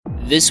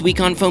This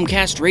week on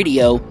Foamcast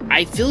Radio,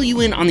 I fill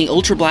you in on the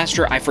Ultra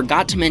Blaster I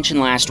forgot to mention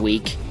last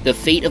week, the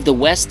fate of the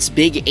West's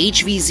big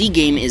HVZ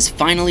game is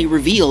finally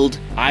revealed,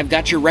 I've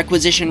got your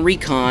Requisition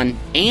Recon,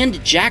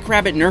 and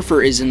Jackrabbit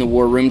Nerfer is in the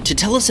war room to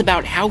tell us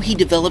about how he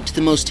developed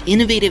the most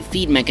innovative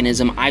feed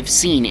mechanism I've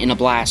seen in a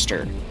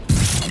blaster.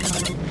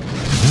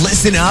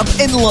 Listen up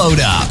and load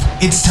up.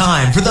 It's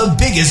time for the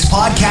biggest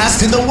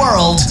podcast in the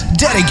world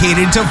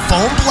dedicated to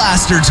foam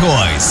blaster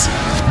toys.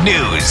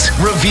 News,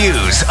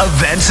 reviews,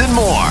 events, and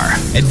more.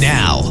 And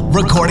now,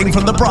 recording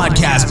from the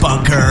broadcast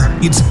bunker,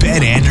 it's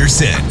Ben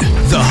Anderson,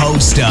 the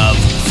host of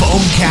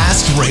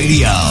Foamcast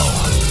Radio.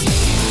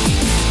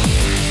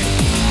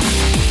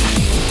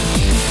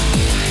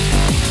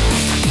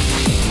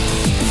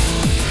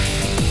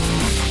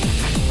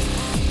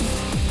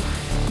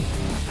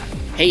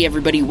 Hey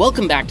everybody,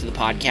 welcome back to the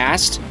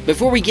podcast.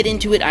 Before we get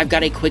into it, I've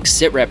got a quick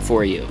sit rep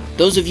for you.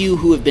 Those of you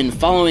who have been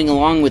following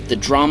along with the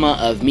drama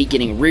of me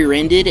getting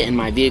rear-ended and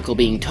my vehicle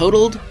being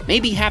totaled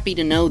may be happy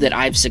to know that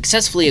I've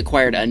successfully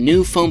acquired a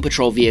new Foam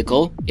Patrol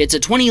vehicle. It's a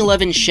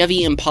 2011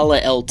 Chevy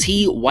Impala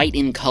LT, white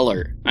in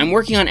color. I'm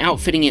working on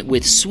outfitting it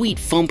with sweet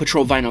Foam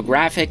Patrol vinyl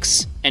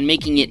graphics and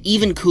making it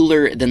even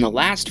cooler than the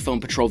last Foam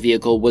Patrol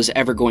vehicle was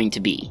ever going to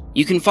be.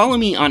 You can follow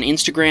me on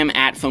Instagram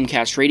at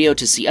Foamcast Radio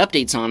to see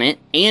updates on it,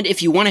 and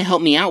if you want to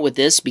help me out with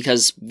this,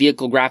 because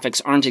vehicle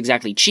graphics aren't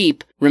exactly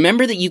cheap,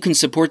 remember that you can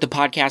support the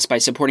podcast by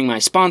supporting my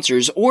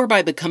sponsors or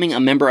by becoming a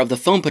member of the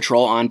Foam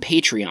Patrol on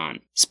Patreon.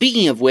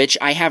 Speaking of which,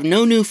 I have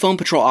no new Foam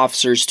Patrol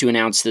officers to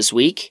announce this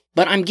week,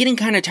 but I'm getting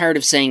kind of tired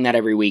of saying that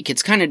every week.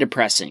 It's kind of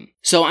depressing.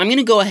 So I'm going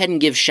to go ahead and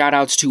give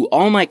shoutouts to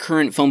all my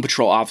current Foam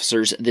Patrol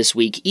officers this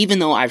week, even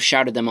though I've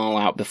shouted them all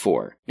out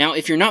before. Now,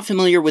 if you're not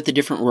familiar with the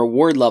different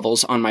reward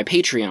levels on my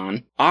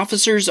Patreon,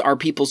 officers are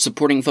people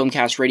supporting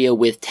Foamcast Radio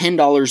with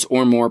 $10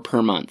 or more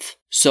per month.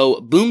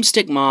 So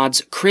Boomstick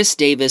Mods, Chris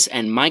Davis,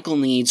 and Michael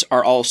Needs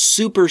are all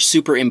super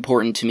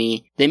important to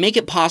me. They make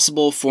it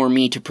possible for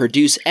me to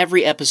produce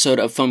every episode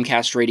of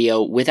Foamcast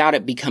Radio without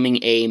it becoming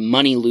a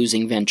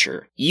money-losing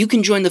venture. You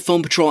can join the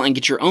Foam Patrol and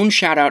get your own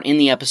shout-out in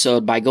the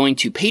episode by going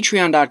to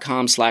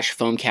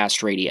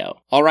patreon.com/foamcastradio.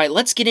 Alright,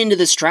 let's get into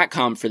the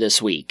StratCom for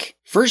this week.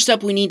 First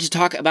up, we need to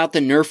talk about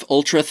the Nerf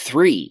Ultra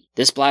 3.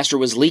 This blaster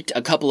was leaked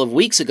a couple of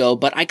weeks ago,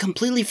 but I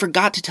completely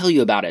forgot to tell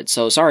you about it,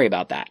 so sorry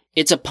about that.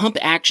 It's a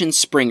pump-action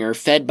Springer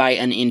fed by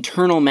an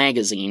internal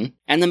magazine,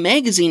 and the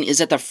magazine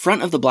is at the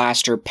front of the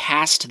blaster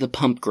past the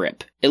pump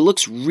grip. It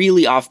looks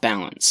really off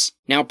balance.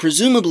 Now,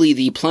 presumably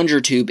the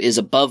plunger tube is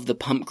above the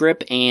pump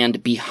grip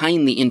and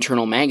behind the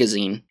internal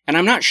magazine, and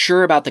I'm not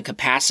sure about the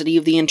capacity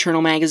of the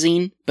internal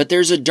magazine, but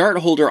there's a dart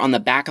holder on the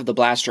back of the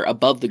blaster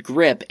above the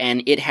grip,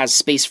 and it has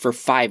space for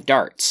 5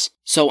 darts.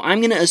 So I'm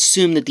going to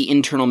assume that the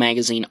internal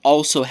magazine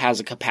also has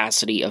a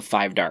capacity of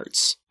 5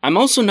 darts. I'm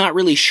also not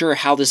really sure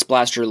how this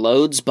blaster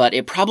loads, but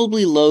it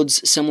probably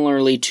loads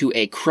similarly to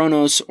a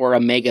Kronos or a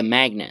Mega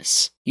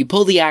Magnus. You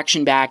pull the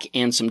action back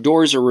and some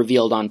doors are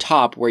revealed on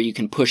top where you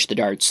can push the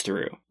darts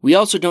through. We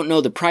also don't know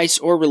the price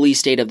or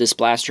release date of this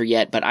blaster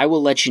yet, but I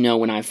will let you know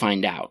when I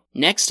find out.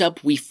 Next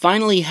up, we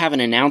finally have an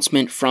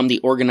announcement from the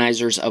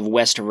organizers of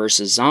West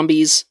vs.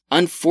 Zombies.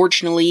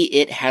 Unfortunately,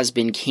 it has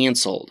been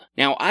cancelled.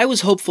 Now, I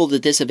was hopeful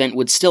that this event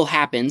would still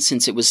happen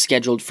since it was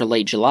scheduled for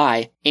late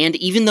July, and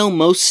even though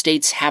most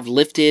states have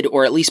lifted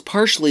or at least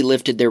partially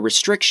lifted their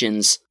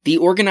restrictions, the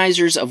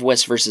organizers of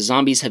West vs.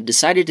 Zombies have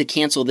decided to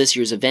cancel this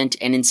year's event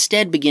and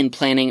instead begin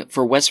planning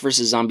for West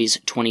vs. Zombies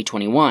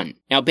 2021.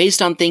 Now,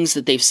 based on things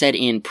that they've said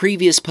in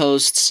previous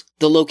posts,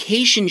 the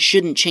location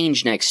shouldn't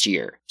change next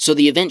year, so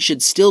the event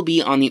should still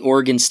be on the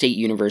Oregon State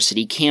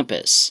University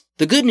campus.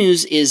 The good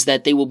news is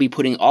that they will be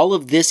putting all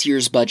of this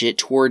year's budget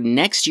toward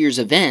next year's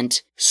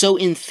event, so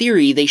in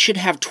theory they should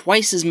have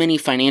twice as many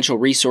financial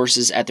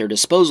resources at their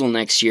disposal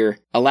next year,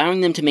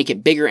 allowing them to make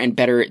it bigger and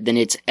better than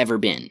it's ever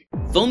been.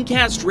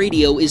 Foamcast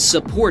Radio is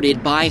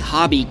supported by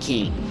Hobby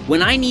King.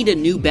 When I need a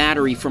new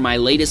battery for my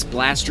latest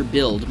blaster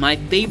build, my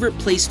favorite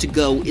place to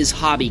go is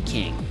Hobby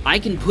King. I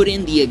can put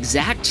in the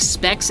exact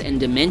specs and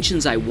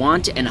dimensions I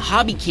want, and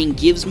Hobby King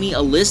gives me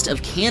a list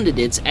of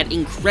candidates at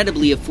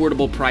incredibly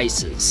affordable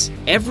prices.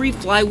 Every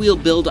flywheel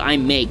build I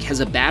make has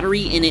a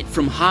battery in it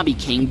from Hobby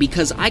King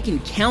because I can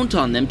count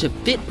on them to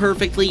fit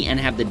perfectly and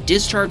have the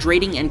discharge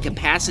rating and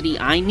capacity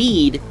I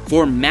need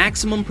for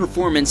maximum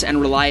performance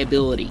and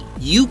reliability.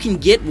 You can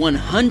get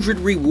 100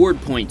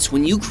 reward points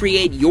when you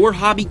create your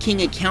Hobby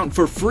King account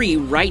for free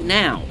right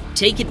now.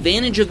 Take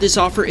advantage of this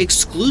offer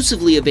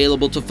exclusively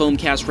available to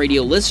Foamcast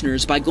Radio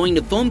listeners by going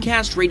to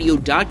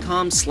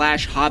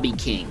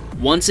foamcastradio.com/hobbyking.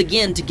 Once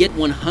again, to get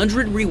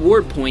 100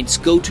 reward points,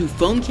 go to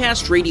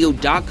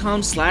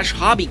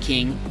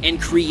foamcastradio.com/hobbyking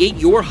and create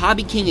your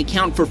Hobby King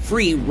account for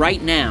free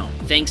right now.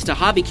 Thanks to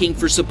Hobby King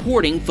for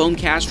supporting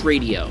Foamcast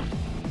Radio.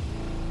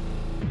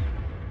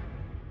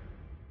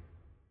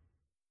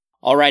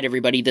 Alright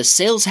everybody, the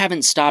sales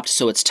haven't stopped,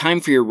 so it's time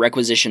for your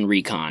Requisition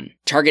Recon.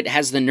 Target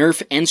has the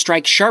Nerf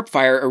N-Strike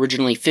Sharpfire,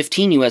 originally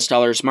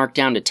 $15 marked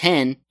down to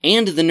 $10,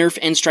 and the Nerf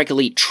N-Strike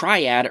Elite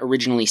Triad,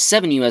 originally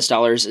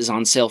 $7 is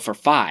on sale for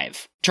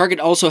 $5.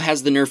 Target also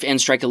has the Nerf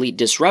N-Strike Elite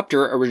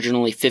Disruptor,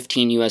 originally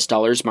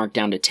 $15 marked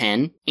down to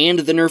 $10, and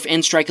the Nerf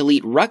N-Strike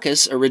Elite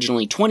Ruckus,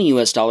 originally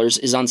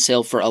 $20 is on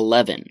sale for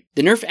 $11.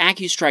 The Nerf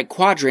AccuStrike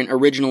Quadrant,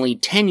 originally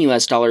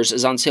 $10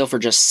 is on sale for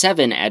just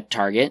 $7 at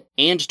Target,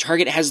 and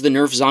Target has the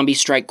Nerf Zombie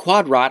Strike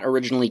Quad Rot,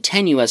 originally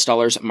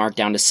 $10 marked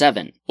down to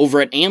 $7.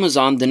 Over at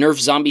Amazon, the Nerf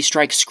Zombie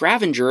Strike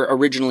Scavenger,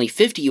 originally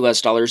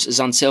 $50 is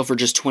on sale for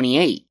just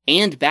 $28.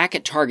 And back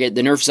at Target,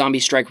 the Nerf Zombie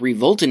Strike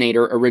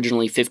Revoltinator,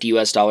 originally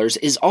 $50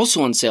 is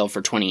also on sale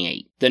for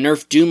 $28. The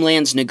Nerf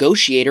Doomlands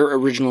Negotiator,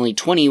 originally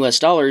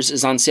 $20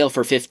 is on sale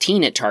for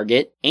 $15 at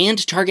Target,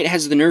 and Target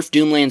has the Nerf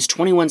Doomlands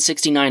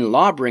 2169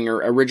 Lawbringer,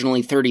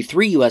 originally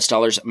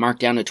 $33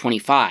 marked down to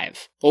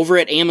 $25. Over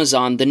at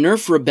Amazon, the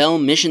Nerf Rebel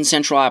Mission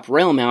Central App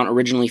Rail Mount,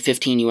 originally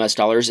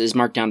 $15 is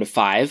marked down to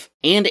 $5,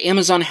 and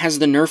Amazon has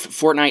the Nerf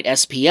Fortnite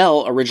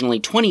SPL, originally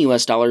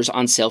 $20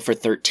 on sale for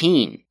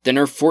 $13. The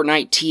Nerf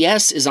Fortnite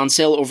TS is on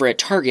sale over at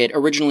Target,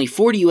 originally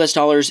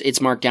 $40,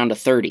 it's marked down to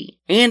 $30.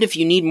 And if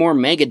you need more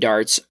Mega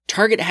Darts,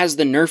 Target has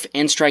the Nerf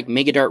N-Strike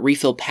Mega Dart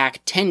Refill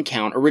Pack 10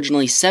 count,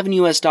 originally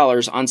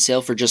 $7 on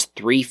sale for just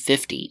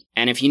 $3.50.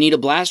 And if you need a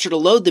blaster to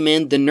load them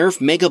in, the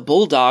Nerf Mega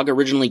Bulldog,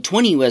 originally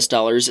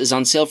 $20 is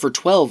on sale for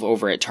 $12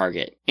 over at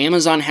Target.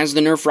 Amazon has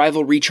the Nerf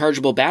Rival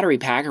Rechargeable Battery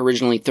Pack,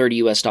 originally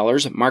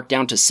 $30, marked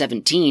down to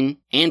 $17,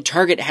 and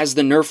Target has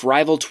the Nerf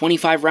Rival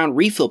 25-round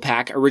Refill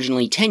Pack,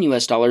 originally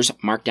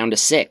 $10, marked down to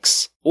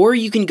 $6. Or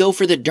you can go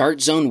for the Dart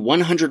Zone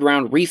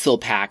 100-round Refill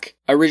Pack,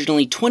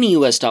 originally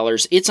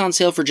 $20, it's on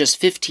sale for just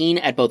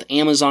 $15 at both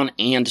Amazon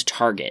and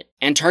Target.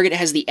 And Target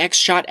has the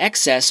X-Shot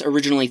XS,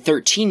 originally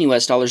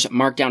 $13,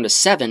 marked down to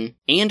 $7,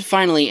 and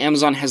finally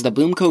Amazon has the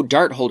Boomco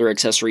Dart Holder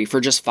accessory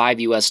for just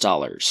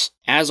 $5.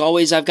 As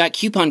always, I've got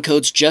coupon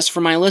codes just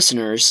for my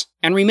listeners.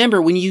 And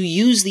remember, when you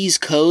use these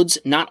codes,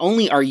 not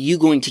only are you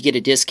going to get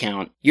a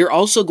discount, you're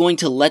also going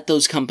to let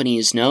those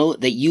companies know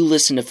that you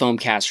listen to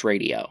Foamcast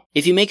Radio.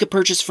 If you make a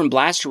purchase from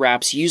Blaster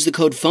Wraps, use the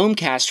code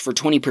FOAMCAST for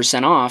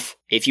 20% off.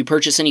 If you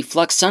purchase any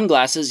Flux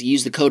sunglasses,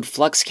 use the code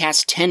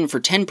FLUXCAST10 for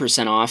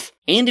 10% off.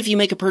 And if you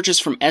make a purchase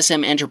from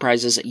SM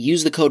Enterprises,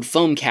 use the code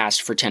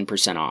FOAMCAST for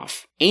 10%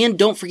 off. And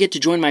don't forget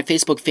to join my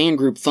Facebook fan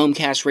group,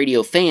 Foamcast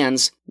Radio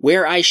Fans,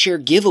 where I share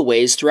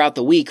giveaways throughout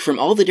the week from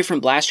all the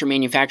different blaster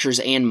manufacturers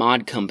and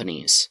mod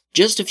companies.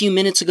 Just a few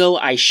minutes ago,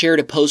 I shared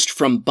a post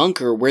from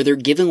Bunker where they're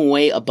giving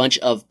away a bunch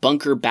of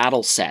Bunker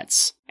battle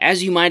sets.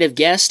 As you might have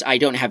guessed, I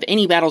don't have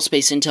any battle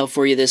space intel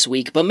for you this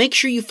week, but make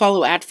sure you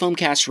follow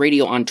 @Foamcast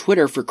Radio on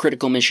Twitter for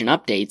critical mission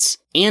updates.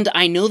 And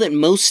I know that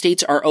most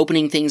states are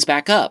opening things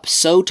back up,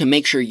 so to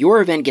make sure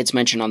your event gets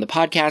mentioned on the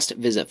podcast,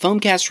 visit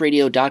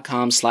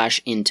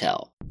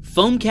foamcastradio.com/intel.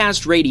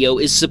 Foamcast Radio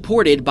is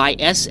supported by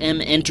SM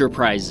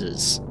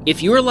Enterprises.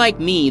 If you're like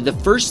me, the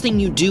first thing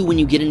you do when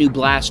you get a new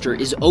blaster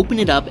is open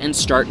it up and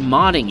start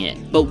modding it.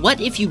 But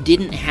what if you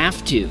didn't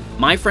have to?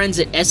 My friends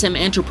at SM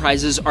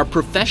Enterprises are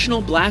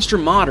professional blaster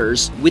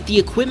modders with the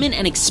equipment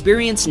and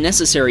experience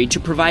necessary to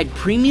provide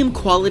premium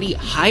quality,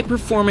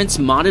 high-performance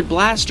modded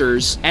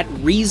blasters at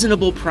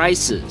reasonable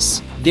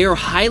prices. Their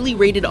highly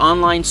rated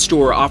online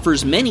store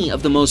offers many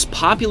of the most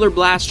popular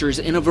blasters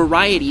in a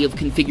variety of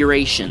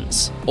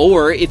configurations.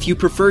 Or, if you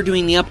prefer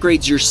doing the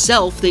upgrades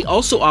yourself, they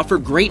also offer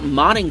great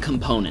modding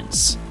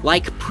components,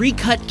 like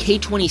pre-cut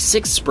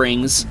K26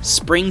 springs,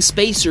 spring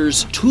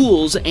spacers,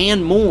 tools,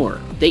 and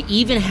more. They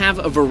even have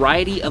a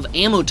variety of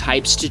ammo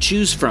types to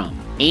choose from.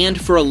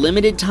 And for a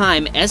limited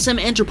time, SM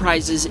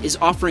Enterprises is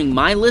offering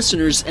my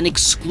listeners an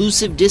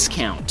exclusive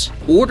discount.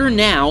 Order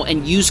now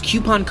and use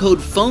coupon code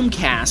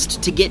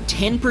FOAMCAST to get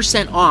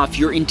 10% off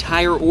your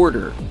entire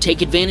order.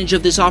 Take advantage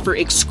of this offer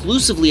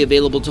exclusively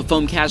available to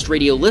Foamcast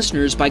Radio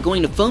listeners by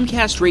going to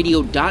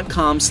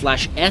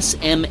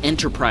foamcastradio.com/SM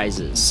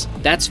Enterprises.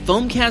 That's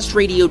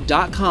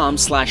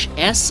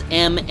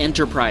foamcastradio.com/SM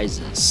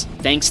Enterprises.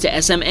 Thanks to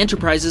SM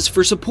Enterprises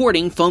for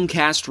supporting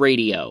Foamcast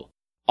Radio.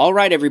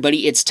 Alright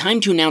everybody, it's time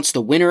to announce the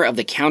winner of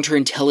the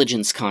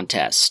Counterintelligence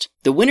Contest.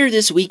 The winner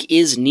this week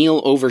is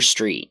Neil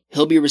Overstreet.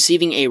 He'll be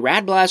receiving a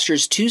Rad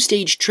Blaster's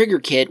 2-stage trigger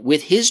kit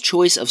with his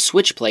choice of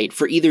switchplate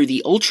for either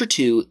the Ultra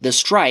 2, the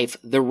Strife,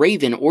 the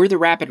Raven, or the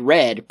Rapid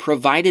Red,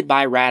 provided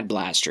by Rad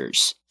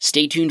Blasters.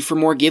 Stay tuned for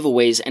more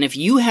giveaways, and if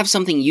you have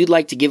something you'd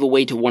like to give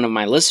away to one of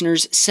my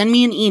listeners, send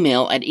me an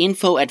email at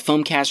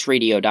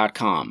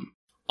info@foamcastradio.com.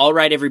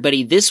 Alright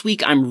everybody, this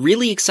week I'm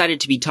really excited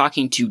to be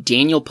talking to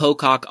Daniel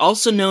Pocock,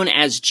 also known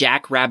as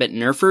Jack Rabbit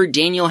Nerfer.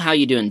 Daniel, how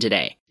you doing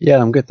today?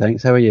 Yeah, I'm good,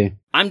 thanks. How are you?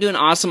 I'm doing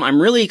awesome.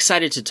 I'm really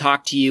excited to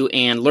talk to you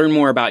and learn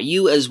more about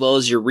you as well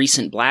as your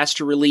recent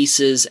blaster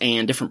releases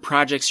and different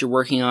projects you're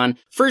working on.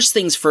 First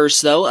things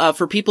first though,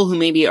 for people who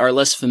maybe are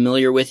less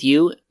familiar with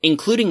you,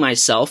 including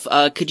myself,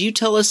 could you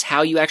tell us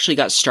how you actually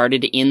got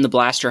started in the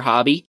blaster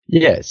hobby?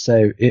 Yeah,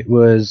 so it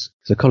was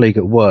a colleague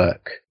at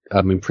work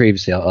I mean,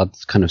 previously I'd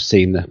kind of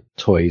seen the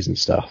toys and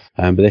stuff,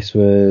 but this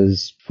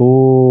was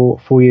 4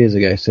 years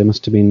ago, so it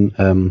must have been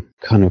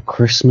kind of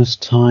Christmas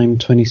time,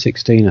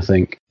 2016, I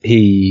think.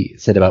 He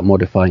said about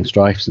modifying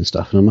Strifes and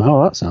stuff, and I'm like,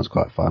 oh, that sounds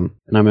quite fun.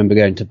 And I remember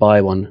going to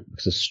buy one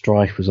because a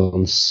Strife was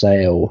on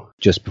sale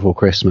just before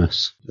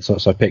Christmas, so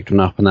I picked one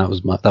up, and that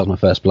was my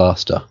first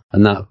blaster,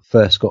 and that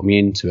first got me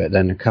into it.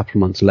 Then a couple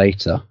of months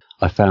later,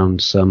 I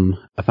found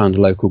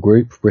a local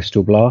group,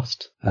 Bristol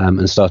Blast,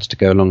 and started to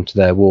go along to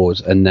their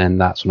wars, and then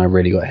that's when I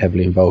really got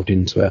heavily involved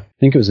into it. I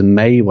think it was in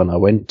May when I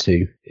went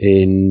to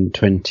in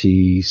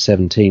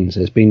 2017,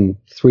 so it's been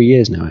 3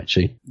 years now,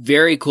 actually.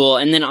 Very cool.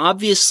 And then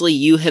obviously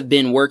you have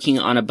been working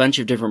on a bunch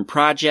of different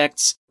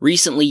projects.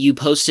 Recently you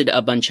posted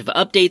a bunch of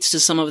updates to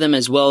some of them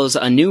as well as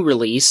a new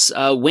release.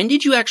 When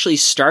did you actually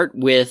start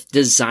with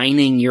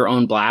designing your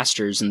own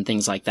blasters and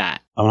things like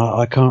that?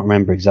 I can't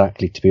remember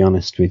exactly, to be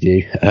honest with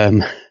you.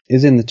 It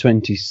was in the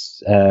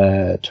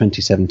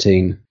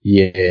 2017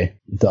 year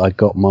that I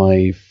got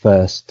my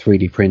first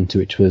 3D printer,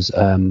 which was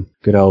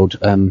good old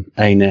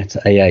ANET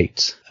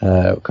A8,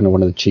 kind of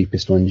one of the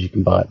cheapest ones you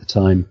can buy at the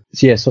time.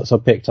 So yeah, so I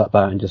picked up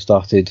that and just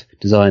started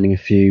designing a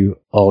few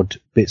odd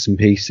bits and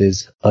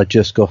pieces. I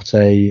just got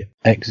a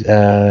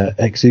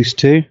Exus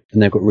 2,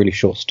 and they've got really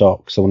short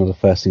stock, so one of the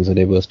first things I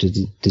did was to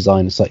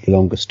design a slightly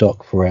longer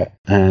stock for it,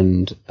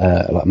 and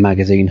like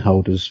magazine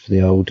holders for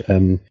the old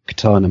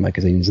Katana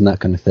magazines and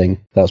that kind of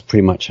thing. That was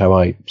pretty much how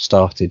I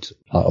started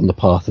on the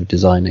path of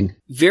designing.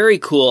 Very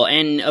cool.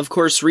 And of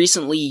course,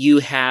 recently you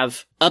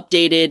have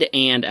updated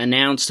and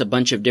announced a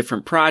bunch of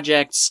different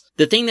projects.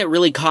 The thing that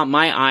really caught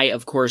my eye,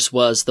 of course,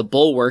 was the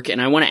Bulwark,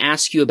 and I want to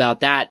ask you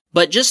about that.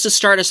 But just to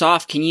start us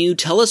off, can you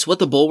tell us what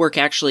the Bulwark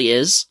actually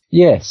is?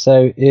 Yeah,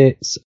 so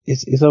it's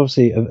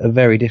obviously a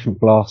very different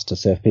blaster.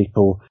 So if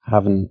people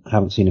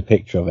haven't seen a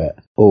picture of it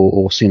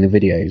or seen the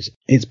videos,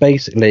 it's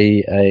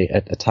basically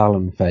a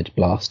Talon-fed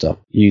blaster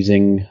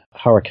using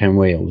Hurricane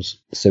wheels.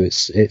 So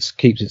it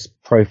keeps its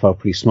profile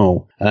pretty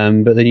small.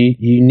 But the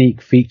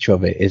unique feature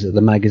of it is that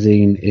the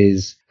magazine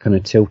is kind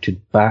of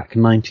tilted back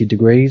 90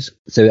 degrees.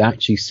 So it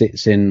actually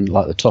sits in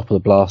like the top of the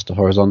blaster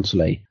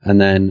horizontally, and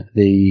then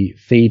the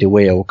feeder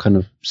wheel kind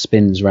of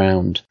spins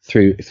round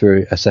through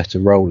a set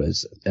of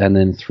rollers and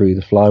then through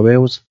the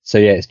flywheels. So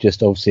yeah, it's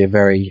just obviously a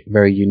very,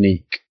 very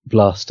unique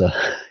blaster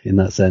in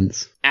that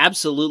sense.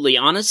 Absolutely.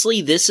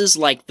 Honestly, this is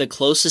like the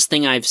closest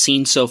thing I've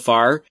seen so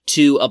far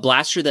to a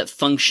blaster that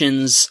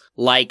functions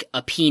like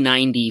a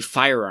P90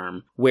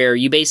 firearm, where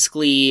you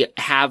basically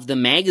have the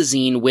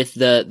magazine with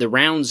the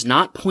rounds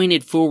not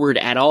pointed forward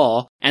at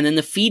all, and then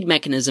the feed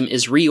mechanism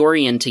is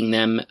reorienting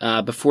them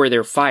before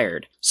they're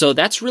fired. So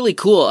that's really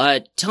cool.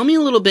 Tell me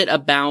a little bit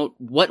about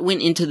what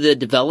went into the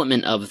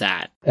development of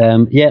that.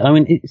 Yeah, I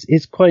mean,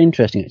 it's quite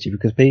interesting actually,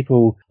 because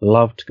people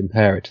love to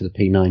compare it to the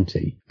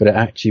P90, but it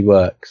actually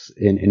works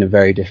in a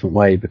very different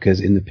way, because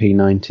in the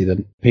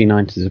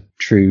P90 is a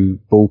true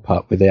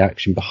bullpup with the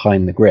action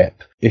behind the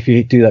grip. If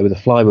you do that with a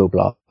flywheel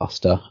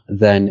blaster,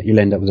 then you'll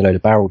end up with a load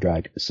of barrel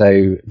drag.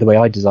 So the way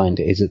I designed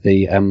it is that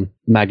the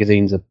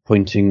magazines are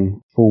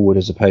pointing forward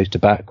as opposed to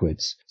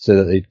backwards, so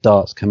that the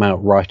darts come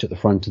out right at the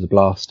front of the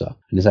blaster,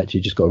 and it's actually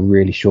just got a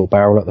really short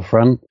barrel at the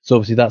front. So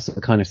obviously that's the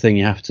kind of thing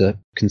you have to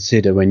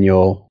consider when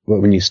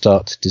you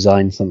start to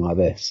design something like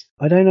this.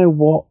 I don't know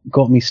what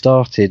got me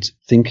started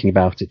thinking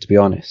about it, to be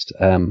honest.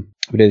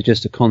 But it was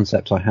just a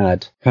concept I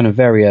had kind of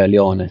very early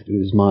on. It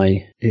was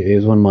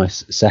one of my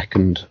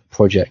second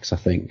projects, I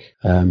think,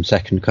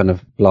 second kind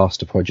of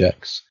blaster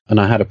projects. And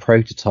I had a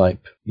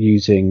prototype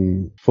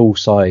using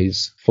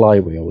full-size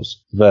flywheels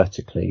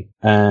vertically.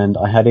 And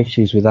I had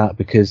issues with that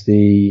because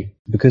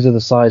of the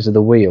size of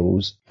the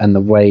wheels and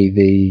the way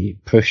the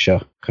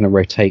pusher kind of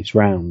rotates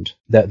round,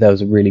 that there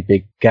was a really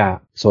big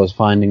gap. So I was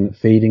finding that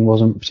feeding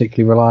wasn't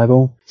particularly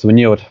reliable. So I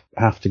knew I'd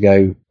have to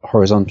go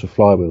horizontal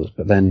flywheels,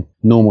 but then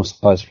normal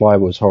size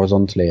flywheels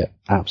horizontally are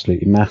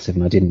absolutely massive,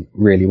 and I didn't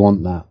really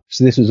want that.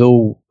 So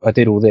I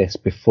did all this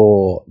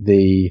before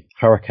the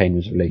Hurricane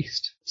was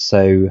released.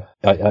 So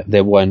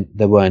there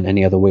weren't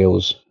any other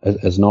wheels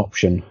as an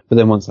option. But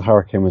then once the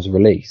Hurricane was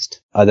released,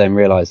 I then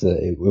realised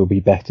that it would be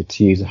better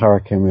to use the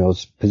Hurricane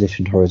wheels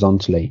positioned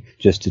horizontally,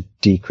 just to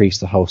decrease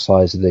the whole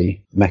size of the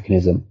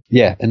mechanism.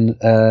 Yeah, and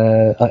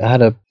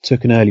I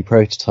took an early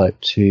prototype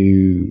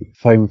to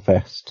Foam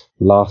Fest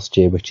last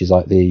year, which is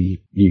like the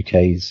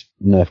UK's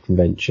Nerf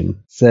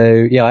convention.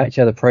 So yeah, I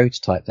actually had a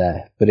prototype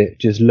there, but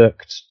it was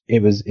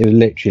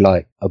literally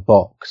like a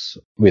box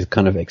with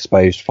kind of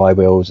exposed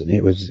flywheels, and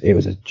it was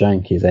as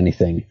janky as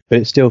anything. But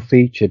it still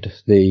featured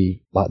the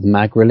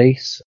mag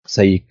release.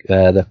 So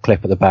the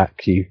clip at the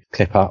back you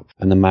clip up,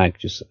 and the mag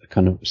just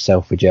kind of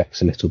self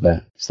ejects a little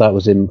bit. So that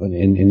was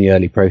in the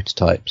early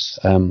prototypes.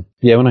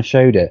 Yeah, when I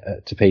showed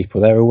it to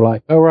people, they were all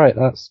like, "Oh right,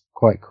 that's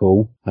quite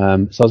cool." So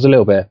I was a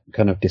little bit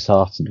kind of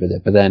disheartened with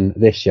it. But then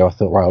this year I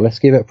thought, right, well, let's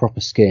give it a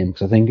proper skin,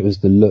 because I think it was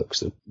the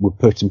looks that were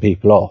putting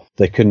people off.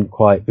 They couldn't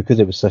quite, because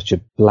it was such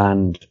a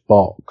bland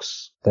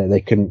box,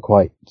 they couldn't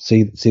quite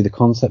see the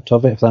concept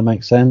of it, if that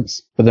makes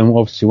sense. But then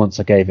obviously once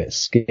I gave it a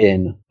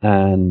skin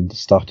and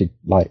started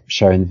like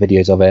showing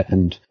videos of it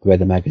and the way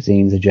the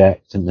magazines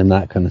eject and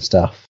that kind of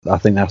stuff, I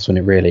think that's when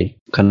it really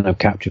kind of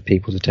captured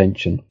people's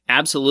attention.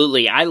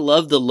 Absolutely. I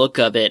love the look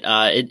of it.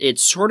 It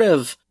sort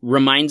of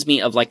reminds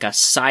me of like a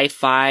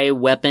sci-fi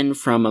weapon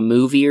from a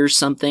movie or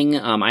something.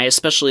 I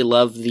especially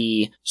love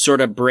the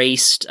sort of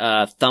braced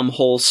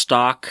thumbhole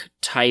stock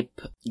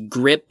type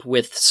grip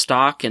with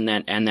stock and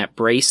that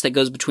brace that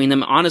goes between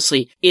them.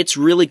 Honestly, it's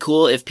really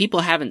cool. If people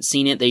haven't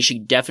seen it, they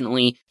should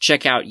definitely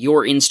check out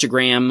your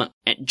Instagram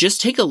and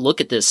just take a look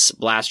at this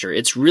blaster.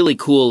 It's really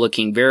cool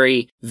looking,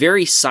 very,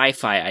 very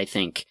sci-fi, I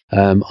think.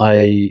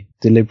 I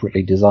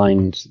deliberately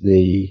designed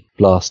the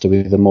blaster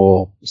with a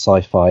more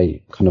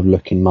sci-fi kind of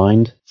look in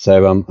mind.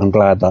 So I'm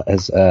glad that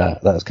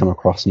has come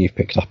across and you've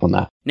picked up on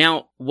that.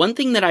 Now, one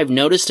thing that I've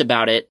noticed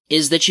about it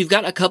is that you've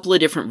got a couple of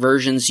different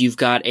versions. You've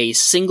got a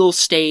single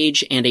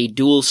stage and a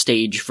dual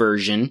stage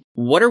version.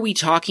 What are we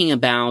talking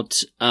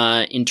about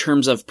in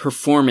terms of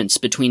performance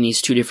between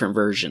these two different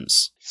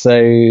versions?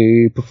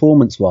 So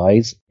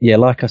performance-wise, yeah,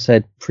 like I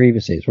said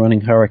previously, it's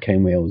running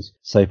Hurricane wheels,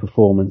 so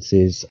performance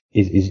is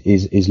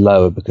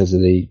lower because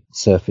of the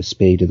surface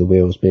speed of the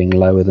wheels being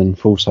lower than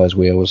full-size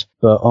wheels.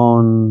 But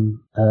on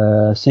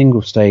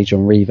single stage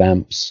on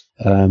revamps,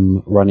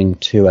 running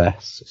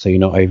 2S, so you're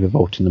not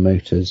overvolting the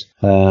motors,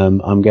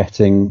 I'm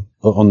getting,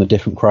 on the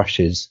different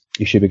crushes,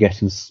 you should be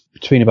getting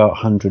between about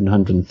 100 and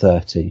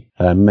 130,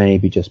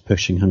 maybe just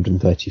pushing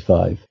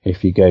 135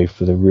 if you go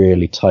for the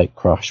really tight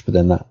crush, but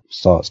then that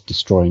starts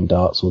destroying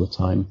darts all the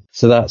time.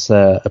 So that's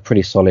a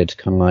pretty solid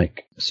kind of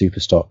like super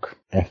stock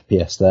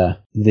FPS there.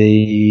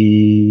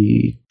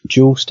 The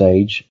dual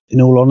stage,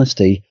 in all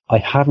honesty, I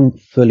haven't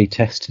fully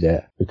tested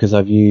it because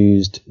I've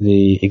used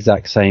the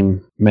exact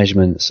same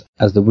measurements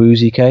as the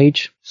Woozy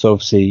cage. So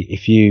obviously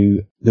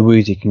the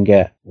Woozy can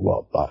get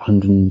like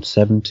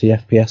 170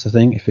 FPS, I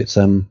think, if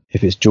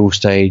it's dual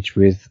stage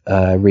with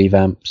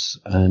revamps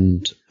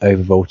and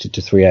overvolted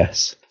to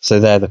 3S. So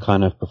they're the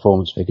kind of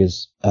performance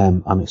figures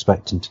I'm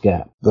expecting to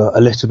get. But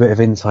a little bit of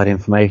inside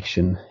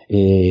information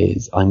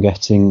is I'm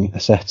getting a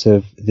set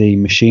of the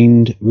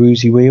machined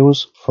Woozy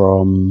wheels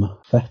from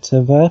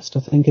Fetaverse, I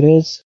think it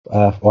is,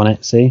 on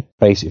Etsy.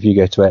 Basically, if you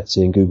go to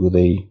Etsy and Google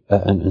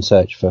and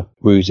search for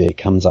Woozy, it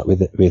comes up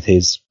with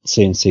his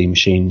CNC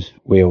machined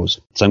wheels.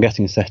 So I'm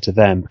getting a set of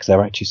them because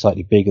they're actually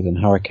slightly bigger than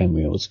Hurricane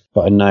wheels.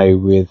 But I know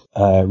with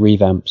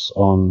revamps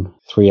on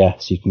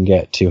 3S, you can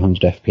get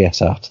 200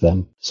 FPS out of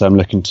them. So I'm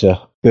looking to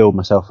build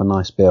myself a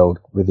nice build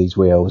with these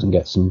wheels and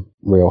get some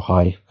real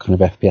high kind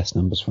of FPS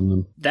numbers from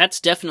them. That's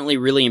definitely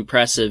really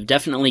impressive,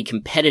 definitely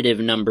competitive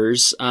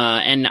numbers,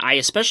 and I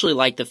especially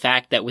like the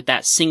fact that with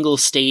that single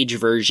stage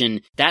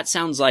version, that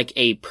sounds like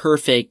a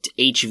perfect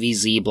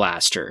HVZ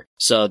blaster.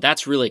 So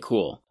that's really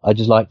cool. I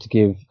just like to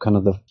give kind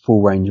of the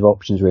full range of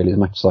options really as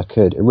much as I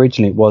could.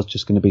 Originally it was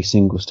just going to be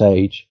single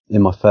stage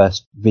in my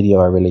first video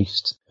I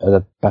released at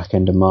the back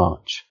end of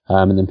March.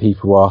 And then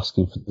people were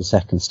asking for the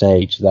second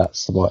stage.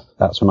 That's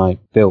when I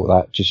built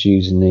that, just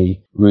using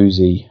the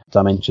Woozy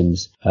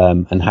dimensions,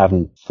 and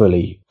haven't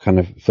fully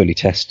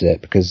tested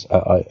it because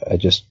I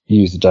just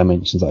used the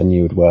dimensions that I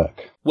knew would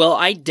work. Well,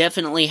 I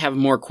definitely have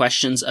more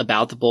questions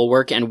about the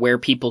Bulwark and where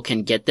people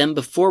can get them.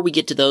 Before we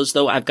get to those,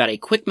 though, I've got a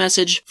quick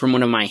message from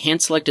one of my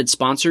hand-selected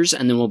sponsors,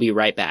 and then we'll be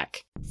right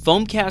back.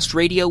 Foamcast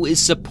Radio is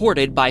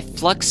supported by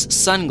Flux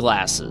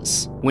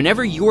Sunglasses.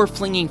 Whenever you're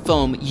flinging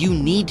foam, you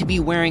need to be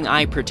wearing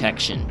eye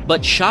protection.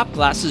 But shop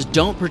glasses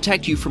don't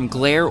protect you from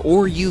glare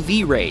or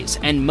UV rays,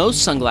 and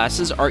most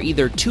sunglasses are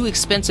either too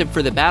expensive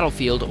for the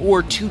battlefield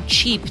or too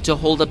cheap to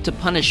hold up to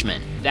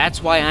punishment.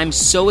 That's why I'm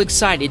so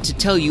excited to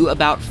tell you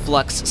about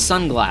Flux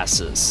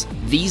Sunglasses.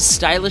 These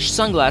stylish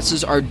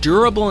sunglasses are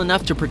durable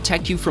enough to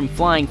protect you from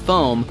flying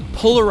foam,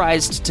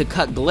 polarized to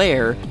cut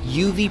glare,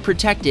 UV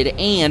protected,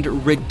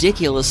 and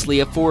ridiculously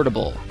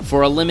affordable.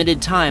 For a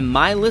limited time,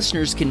 my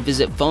listeners can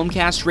visit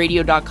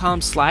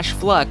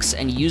foamcastradio.com/flux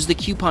and use the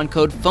coupon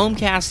code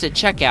FOAMCAST at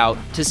checkout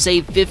to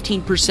save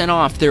 15%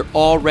 off their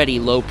already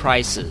low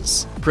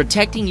prices.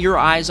 Protecting your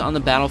eyes on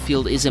the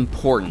battlefield is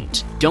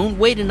important. Don't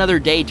wait another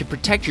day to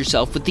protect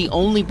yourself with the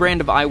only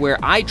brand of eyewear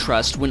I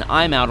trust when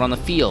I'm out on the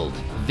field.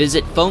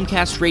 Visit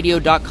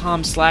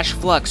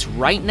foamcastradio.com/flux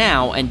right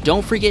now and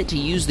don't forget to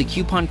use the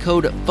coupon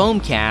code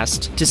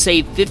FOAMCAST to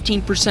save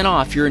 15%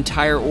 off your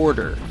entire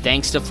order.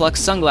 Thanks to Flux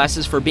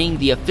Sunglasses for being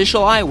the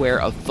official eyewear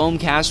of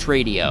Foamcast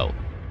Radio.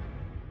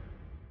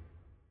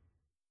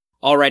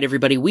 Alright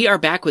everybody, we are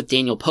back with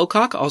Daniel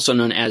Pocock, also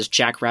known as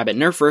Jackrabbit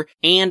Nerfer,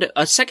 and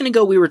a second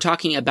ago we were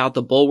talking about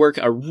the Bulwark,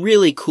 a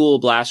really cool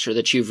blaster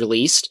that you've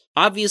released.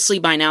 Obviously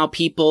by now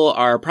people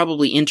are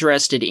probably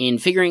interested in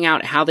figuring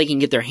out how they can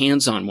get their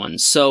hands on one,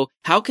 so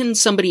how can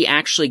somebody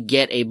actually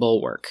get a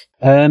Bulwark?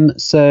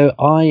 So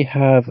I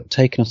have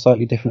taken a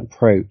slightly different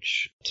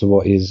approach to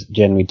what is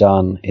generally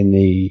done in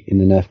the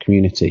Nerf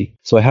community.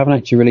 So I haven't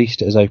actually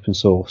released it as open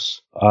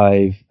source.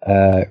 I've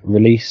I've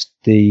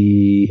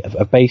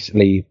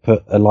basically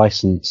put a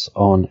license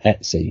on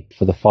Etsy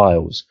for the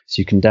files. So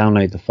you can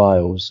download the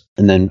files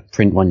and then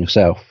print one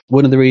yourself.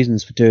 One of the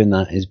reasons for doing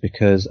that is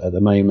because at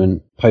the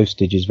moment,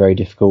 postage is very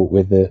difficult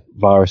with the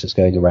virus that's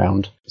going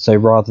around. So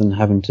rather than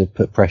having to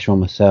put pressure on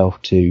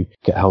myself to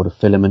get hold of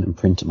filament and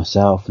print it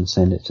myself and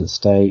send it to the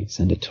States,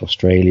 send it to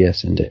Australia,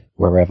 send it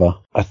wherever,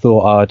 I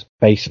thought I'd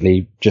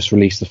basically just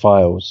release the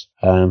files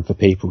for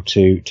people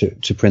to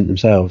print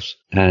themselves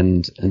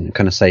and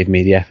kind of save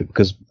me the effort,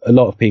 because a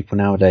lot of people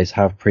nowadays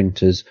have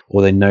printers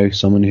or they know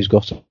someone who's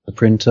got a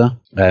printer,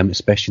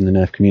 especially in the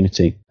Nerf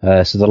community.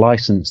 So the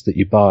license that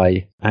you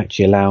buy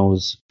actually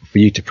allows for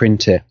you to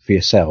print it for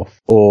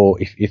yourself, or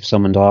if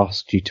someone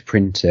asks you to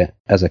print it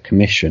as a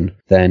commission,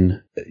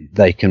 then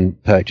they can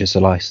purchase a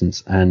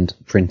license and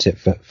print it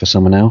for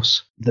someone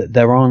else. There's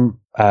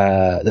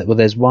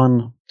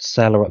one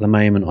seller at the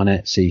moment on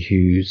Etsy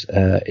who's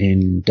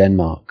in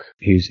Denmark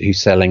who's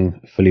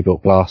selling fully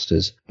built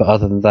blasters, but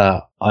other than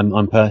that,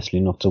 I'm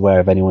personally not aware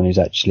of anyone who's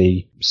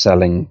actually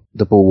selling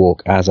the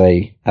Bulwark as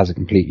a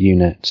complete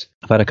unit.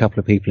 I've had a couple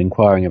of people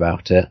inquiring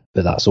about it,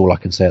 but that's all I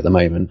can say at the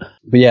moment.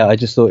 But yeah, I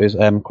just thought it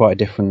was quite a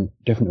different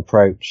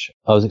approach.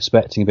 I was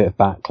expecting a bit of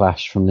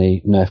backlash from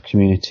the Nerf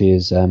community,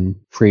 as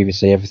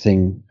previously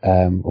everything,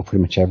 or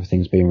pretty much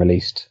everything's been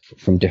released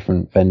from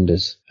different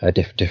vendors,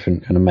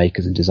 different kind of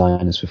makers and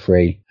designers for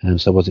free.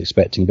 So I was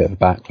expecting a bit of a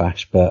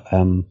backlash, but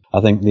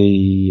I think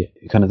the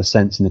kind of the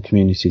sense in the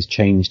community has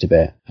changed a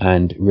bit,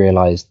 and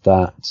realised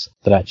that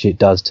actually it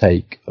does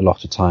take a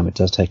lot of time. It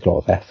does take a lot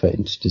of effort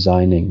into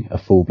designing a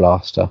full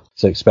blaster.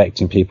 So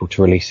expecting people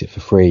to release it for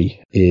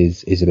free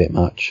is a bit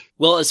much.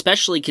 Well,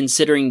 especially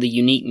considering the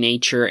unique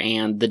nature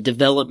and the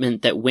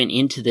development that went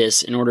into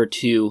this in order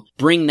to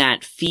bring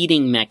that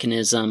feeding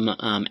mechanism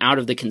out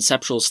of the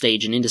conceptual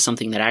stage and into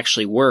something that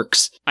actually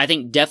works, I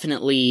think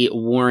definitely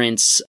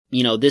warrants,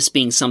 this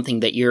being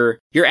something that you're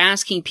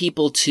asking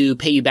people to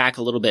pay you back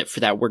a little bit for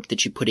that work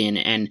that you put in,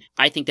 and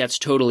I think that's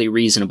totally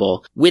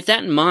reasonable. With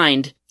that in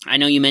mind, I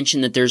know you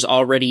mentioned that there's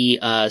already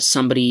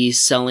somebody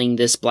selling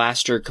this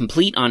blaster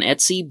complete on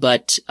Etsy,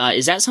 but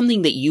is that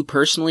something that you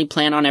personally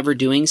plan on ever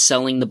doing,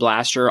 selling the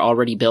blaster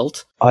already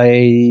built?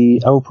 I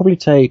will probably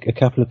take a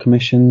couple of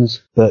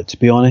commissions, but to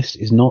be honest,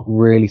 it's not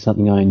really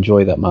something I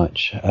enjoy that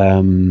much.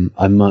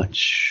 I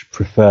much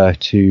prefer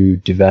to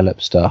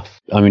develop stuff.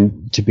 I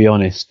mean, to be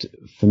honest,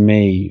 for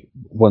me,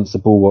 once the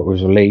Bulwark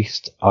was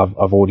released, I've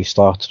already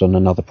started on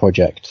another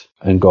project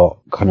and got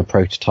kind of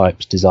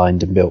prototypes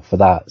designed and built for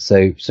that.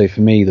 So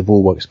for me, the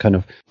Bulwark's kind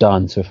of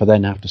done. So if I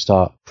then have to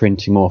start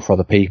printing more for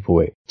other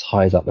people, it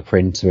ties up the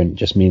printer and it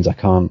just means I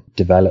can't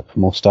develop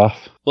more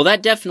stuff. Well,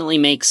 that definitely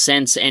makes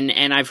sense, and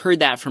I've heard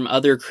that from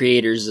other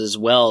creators as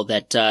well,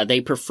 that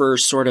they prefer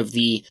sort of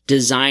the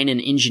design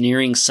and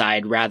engineering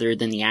side rather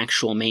than the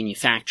actual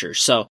manufacture,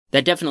 so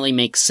that definitely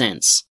makes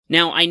sense.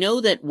 Now, I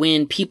know that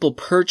when people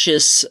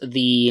purchase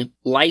the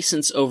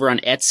license over on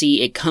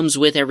Etsy, it comes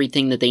with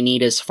everything that they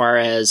need as far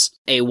as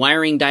a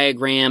wiring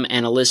diagram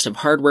and a list of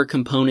hardware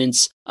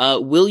components.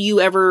 Will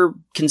you ever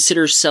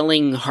consider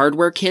selling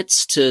hardware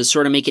kits to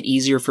sort of make it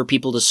easier for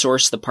people to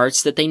source the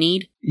parts that they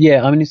need?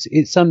 Yeah, I mean,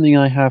 it's something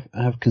I have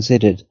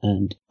considered,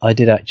 and I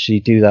did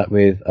actually do that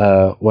with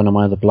one of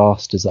my other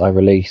blasters that I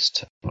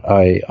released.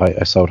 I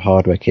sold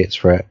hardware kits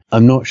for it.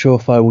 I'm not sure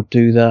if I will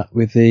do that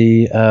with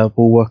the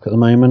Bulwark at the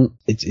moment.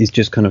 It's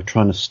just kind of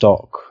trying to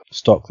stock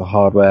the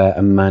hardware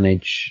and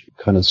manage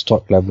kind of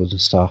stock levels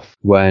and stuff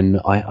when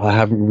I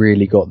haven't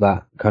really got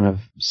that kind of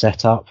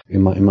set up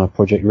in my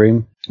project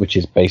room, which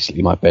is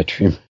basically my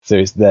bedroom.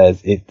 So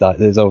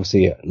there's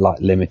obviously like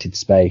limited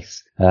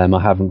space. I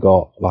haven't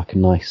got like a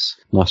nice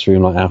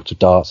room like Out of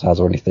Darts has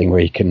or anything where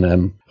you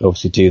can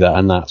obviously do that,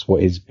 and that's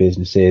what his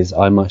business is.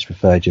 I much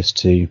prefer just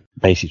to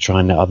basically try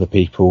and let other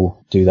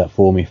people do that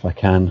for me if I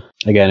can.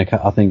 Again,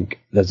 I think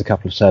there's a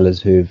couple of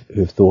sellers who've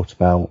thought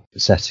about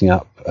setting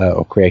up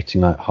or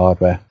creating like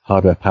hardware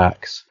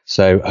packs.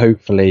 So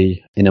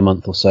hopefully in a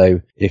month or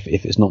so, if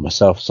it's not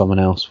myself, someone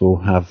else will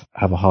have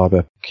a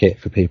hardware kit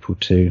for people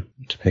to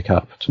pick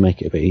up to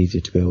make it a bit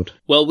easier to build.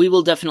 Well, we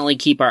will definitely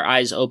keep our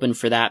eyes open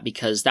for that,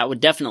 because that would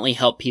definitely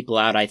help people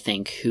out, I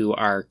think, who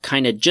are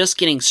kind of just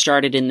getting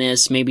started in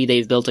this. Maybe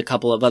they've built a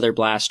couple of other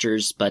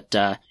blasters, but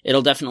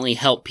it'll definitely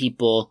help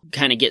people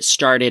kind of get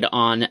started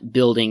on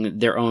building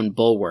their own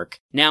Bulwark.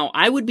 Now,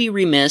 I would be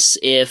remiss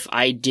if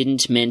I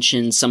didn't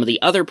mention some of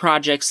the other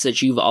projects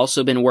that you've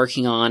also been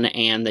working on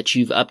and that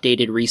you've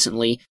updated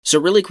recently. So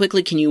really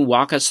quickly, can you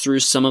walk us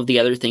through some of the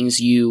other things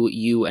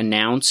you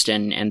announced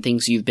and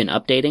things you've been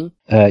updating?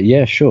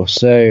 Yeah, sure.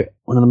 So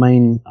one of the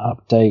main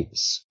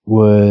updates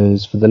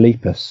was for the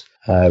Lepus,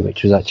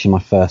 which was actually my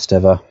first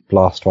ever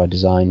blaster I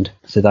designed.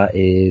 So that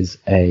is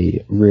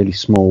a really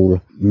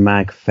small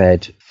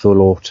mag-fed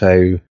full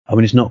auto. I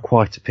mean, it's not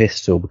quite a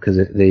pistol because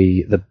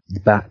the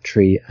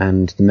battery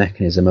and the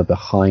mechanism are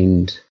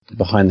behind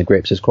the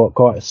grip, so it's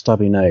quite a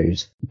stubby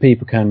nose.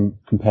 People can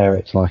compare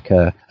it to like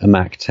a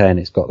Mac 10.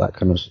 It's got that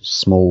kind of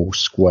small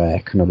square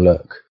kind of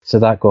look. So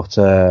that got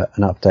an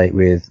update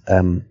with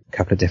a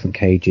couple of different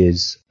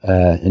cages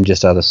and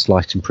just other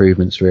slight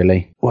improvements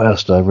really. What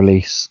else did I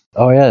release?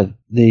 Oh yeah,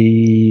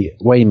 the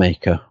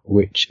Waymaker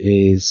which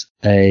is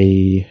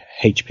a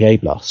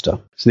HPA blaster.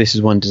 So this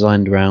is one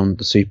designed around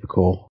the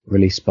Supercore,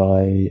 released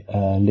by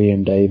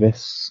Liam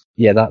Davis.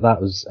 Yeah,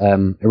 that was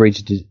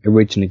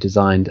originally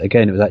designed.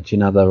 Again, it was actually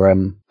another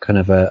kind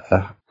of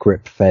a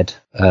grip-fed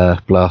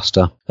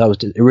blaster. That was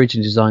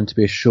originally designed to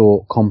be a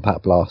short,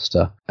 compact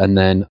blaster, and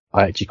then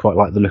I actually quite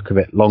like the look of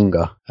it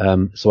longer,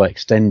 so I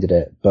extended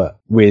it. But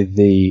with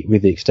the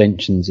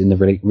extensions in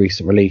the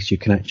recent release, you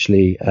can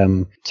actually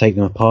take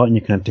them apart, and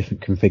you can have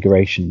different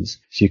configurations.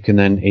 So you can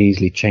then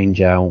easily change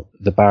out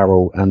the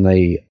barrel and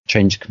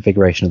change the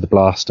configuration of the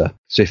blaster.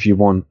 So if you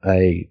want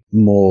a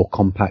more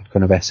compact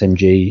kind of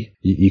SMG,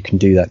 you can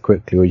do that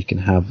quickly, or you can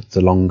have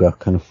the longer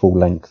kind of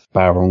full-length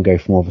barrel and go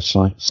for more of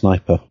a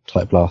sniper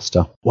type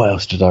blaster. What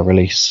else did I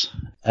release?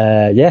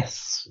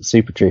 Yes,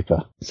 Super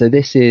Trooper. So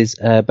this is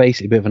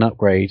basically a bit of an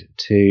upgrade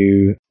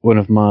to one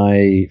of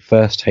my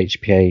first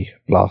HPA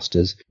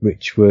blasters,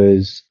 which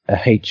was a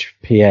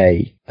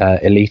HPA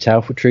Elite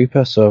Alpha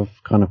Trooper. So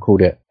I've kind of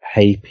called it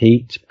Hey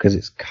Pete because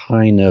it's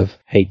kind of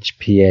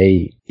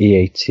HPA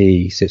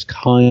EAT, so it's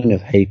kind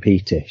of Hey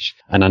Pete-ish.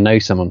 And I know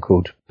someone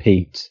called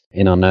Pete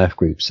in our Nerf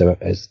group, so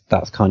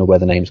that's kind of where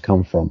the names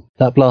come from.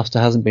 That blaster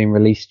hasn't been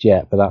released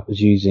yet, but that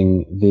was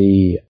using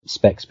the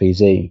Specs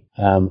BZ.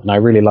 And I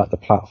really like the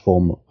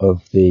platform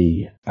of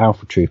the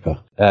Alpha Trooper.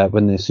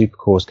 When the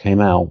Supercores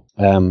came out,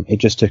 it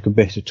just took a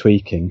bit of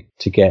tweaking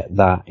to get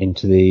that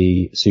into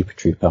the Super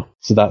Trooper.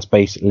 So that's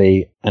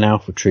basically an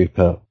Alpha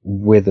Trooper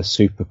with a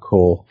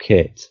Supercore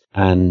kit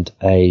and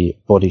a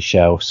body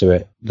shell,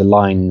 so the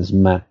lines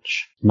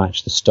match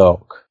the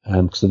stock.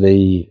 So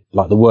the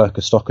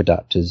worker stock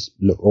adapters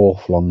look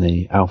awful on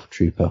the Alpha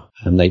Trooper,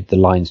 and the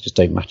lines just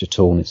don't match at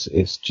all, and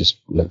it's just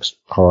looks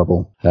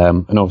horrible.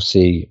 And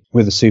obviously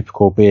with the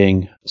Supercore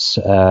being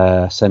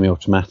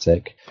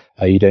semi-automatic,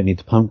 you don't need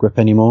the pump grip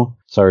anymore.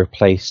 So I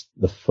replaced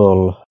the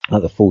full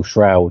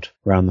shroud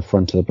around the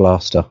front of the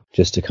blaster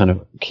just to kind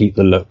of keep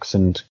the looks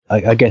and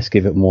I guess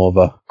give it more of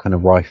a kind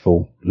of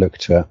rifle look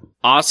to it.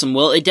 Awesome.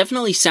 Well, it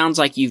definitely sounds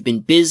like you've been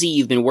busy,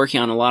 you've been working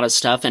on a lot of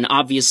stuff, and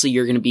obviously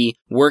you're going to be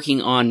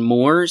working on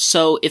more.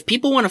 So if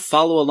people want to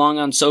follow along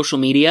on social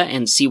media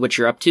and see what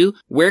you're up to,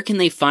 where can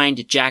they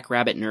find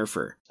Jackrabbit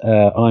Nerfer?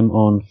 I'm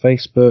on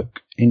Facebook,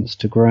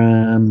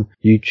 Instagram,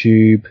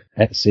 YouTube,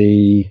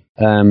 Etsy.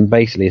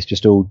 Basically, it's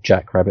just all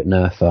Jackrabbit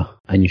Nerfer,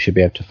 and you should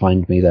be able to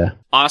find me there.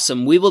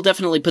 Awesome. We will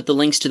definitely put the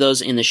links to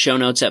those in the show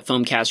notes at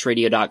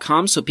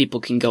foamcastradio.com so people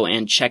can go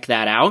and check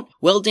that out.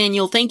 Well,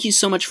 Daniel, thank you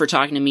so much for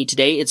talking to me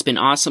today. It's been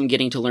awesome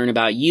getting to learn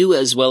about you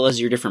as well as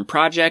your different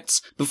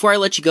projects. Before I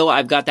let you go,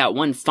 I've got that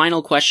one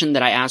final question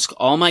that I ask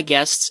all my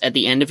guests at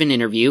the end of an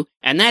interview,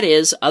 and that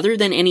is, other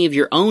than any of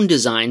your own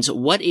designs,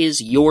 what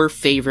is your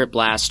favorite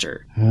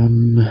blaster?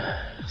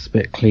 It's a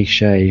bit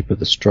cliche, but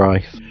the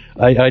Strife.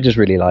 I just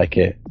really like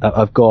it.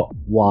 I've got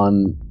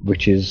one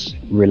which is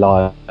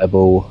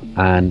reliable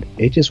and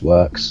it just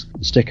works.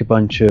 Stick a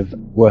bunch of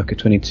Worker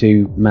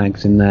 22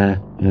 mags in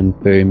there and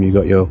boom, you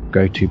got your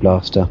go-to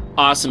blaster.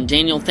 Awesome.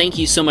 Daniel, thank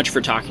you so much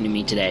for talking to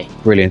me today.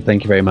 Brilliant.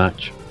 Thank you very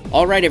much.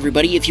 Alright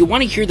everybody, if you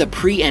want to hear the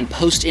pre- and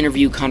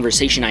post-interview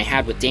conversation I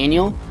had with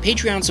Daniel,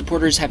 Patreon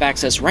supporters have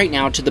access right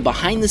now to the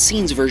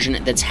behind-the-scenes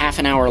version that's half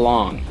an hour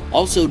long.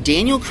 Also,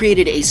 Daniel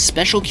created a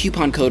special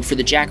coupon code for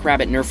the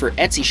Jackrabbit Nerfer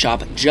Etsy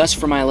shop just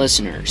for my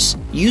listeners.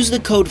 Use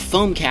the code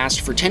FOAMCAST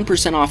for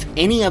 10% off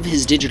any of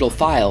his digital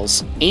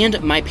files,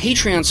 and my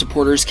Patreon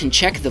supporters can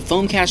check the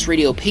Foamcast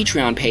Radio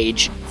Patreon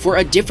page for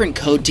a different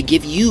code to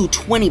give you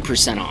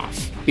 20%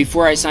 off.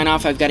 Before I sign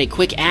off, I've got a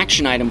quick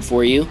action item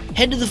for you.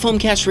 Head to the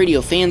Foamcast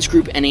Radio fans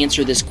group and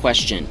answer this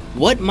question.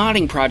 What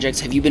modding projects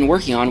have you been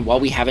working on while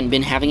we haven't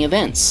been having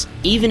events?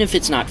 Even if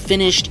it's not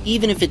finished,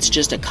 even if it's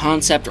just a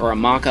concept or a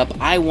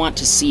mock-up, I want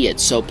to see it,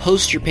 so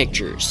post your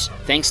pictures.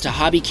 Thanks to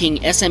Hobby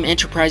King, SM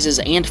Enterprises,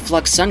 and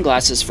Flux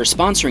Sunglasses for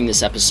sponsoring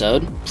this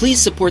episode.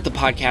 Please support the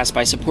podcast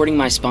by supporting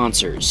my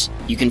sponsors.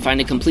 You can find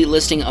a complete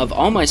listing of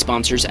all my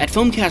sponsors at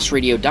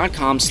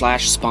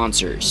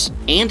foamcastradio.com/sponsors.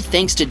 And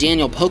thanks to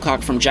Daniel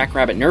Pocock from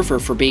Jackrabbit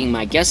Nerfer for being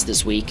my guest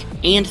this week.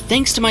 And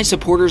thanks to my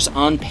supporters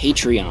on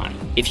Patreon.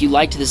 If you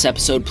liked this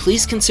episode,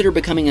 please consider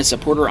becoming a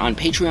supporter on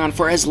Patreon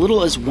for as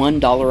little as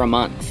 $1 a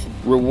month.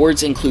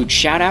 Rewards include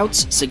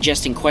shoutouts,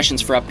 suggesting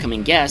questions for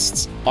upcoming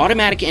guests,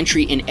 automatic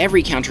entry in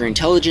every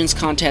counterintelligence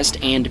contest,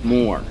 and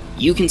more.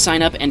 You can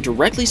sign up and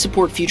directly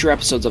support future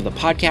episodes of the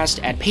podcast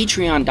at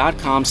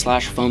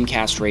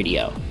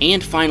patreon.com/foamcastradio.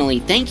 And finally,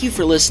 thank you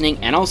for listening,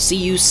 and I'll see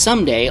you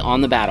someday on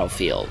the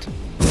battlefield.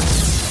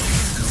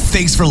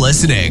 Thanks for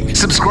listening.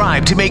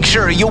 Subscribe to make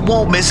sure you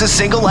won't miss a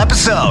single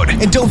episode.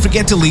 And don't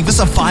forget to leave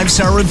us a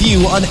 5-star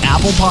review on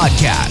Apple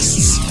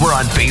Podcasts. We're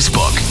on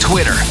Facebook,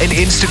 Twitter, and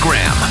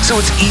Instagram, so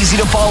it's easy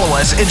to follow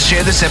us and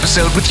share this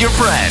episode with your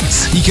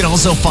friends. You can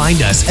also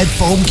find us at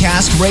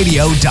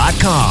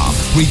foamcastradio.com,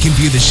 where you can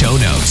view the show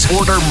notes,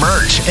 order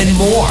merch, and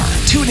more.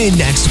 Tune in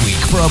next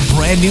week for a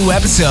brand new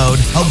episode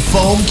of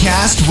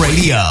Foamcast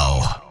Radio.